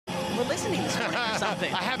were listening this morning or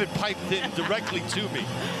something. I have it piped in directly to me.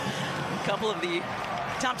 A couple of the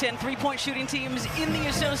top 10 three-point shooting teams in the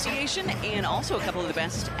association, and also a couple of the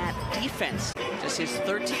best at defense. Just his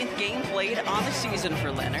 13th game played on the season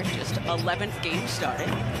for Leonard, just 11th game started.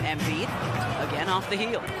 Embiid, again off the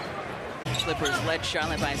heel. Clippers led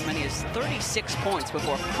Charlotte by as many as 36 points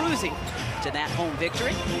before cruising to that home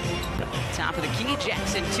victory. Top of the key,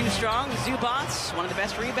 Jackson too strong. Zubac, one of the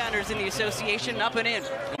best rebounders in the association, up and in.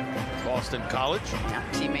 Boston College. Now,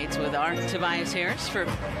 teammates with our Tobias Harris for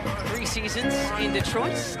 3 seasons in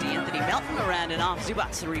Detroit. D'Anthony Melton around and off.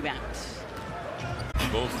 Zubac the rebounds.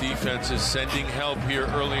 Both defenses sending help here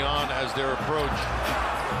early on as their approach.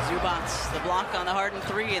 Zubac, the block on the Harden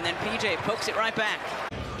 3, and then PJ pokes it right back.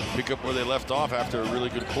 Pick up where they left off after a really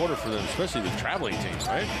good quarter for them, especially the traveling team,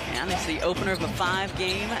 right? And it's the opener of a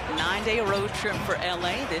 5-game, 9-day road trip for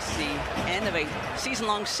LA. This is the end of a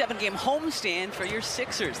season-long 7-game homestand for your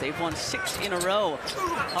Sixers. They've won 6 in a row.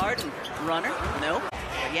 Harden, runner, no.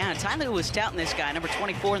 But yeah, Tyler was touting this guy, number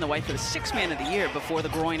 24 in the white, for the 6th man of the year before the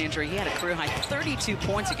groin injury. He had a career-high 32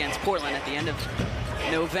 points against Portland at the end of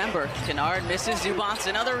November. Kennard misses. Zubac,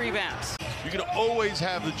 another rebound. You can always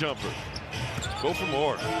have the jumper. Go for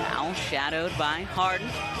more. Foul shadowed by Harden.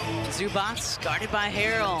 Zubac guarded by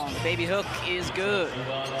Harrell. The baby hook is good.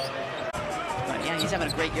 But yeah, he's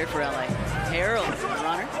having a great year for LA. Harrell,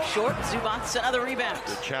 runner, short. Zubac, another rebound.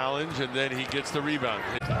 The challenge, and then he gets the rebound.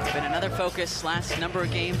 It's been another focus last number of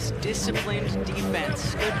games. Disciplined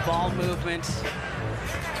defense. Good ball movement.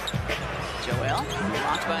 Joel,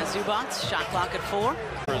 blocked by Zubac. Shot clock at 4.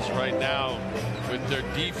 Right now, with their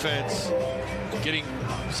defense getting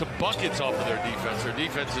some buckets off of their defense. Their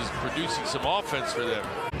defense is producing some offense for them.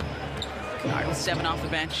 Harden 7 off the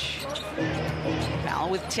bench. Foul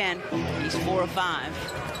with 10. He's 4 of 5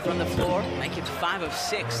 from the floor, make it 5 of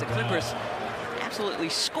 6. The Clippers absolutely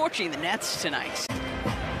scorching the Nets tonight.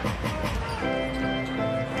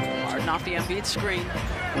 Harden off the Embiid screen.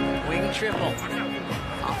 Wing triple.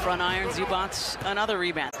 Off front iron, Zubac, another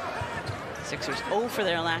rebound. Sixers 0 for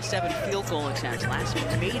their last 7 field goal attempts. Last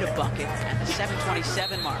made a bucket at the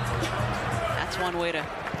 7:27 mark. That's one way to...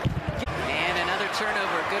 And another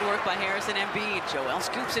turnover. Good work by Harris and Embiid. Joel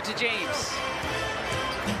scoops it to James.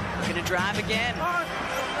 Gonna drive again.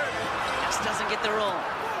 Just doesn't get the roll.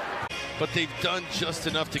 But they've done just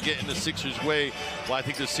enough to get in the Sixers' way. Well, I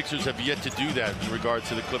think the Sixers have yet to do that in regard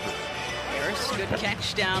to the Clippers. Harris, good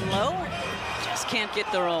catch down low. Just can't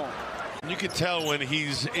get the roll. You can tell when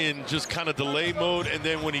he's in just kind of delay mode, and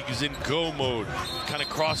then when he's in go mode, kind of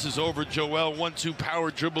crosses over Joel, 1-2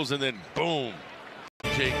 power dribbles, and then boom.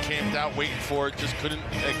 Jay camped out waiting for it, just couldn't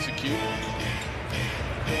execute.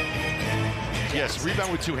 Yes,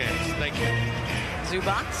 rebound with 2 hands. Thank you.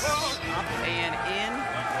 Zubac up and in,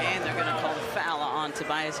 and they're going to call the foul on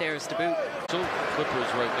Tobias Harris to boot. So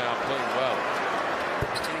Clippers right now playing well.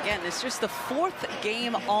 And again, it's just the 4th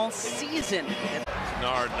game all season.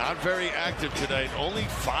 Kennard not very active tonight. Only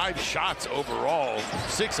 5 shots overall.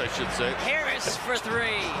 6, I should say. Harris for 3.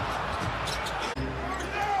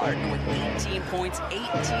 Harden with 18 points, 18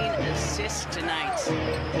 assists tonight.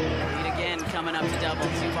 Lead again coming up to double.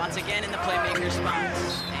 Zubac again in the playmaker spot.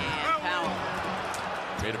 And Powell.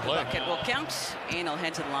 Made a play. Bucket will count, and he'll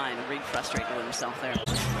head to the line. Reed frustrated with himself there.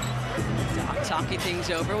 Doc talking things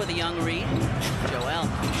over with a young Reed. Joel,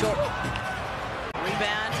 short.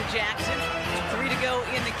 Rebound to Jackson. 3 to go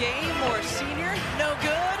in the game. More senior, no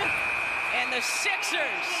good. And the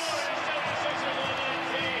Sixers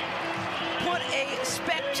put a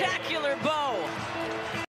spectacular ball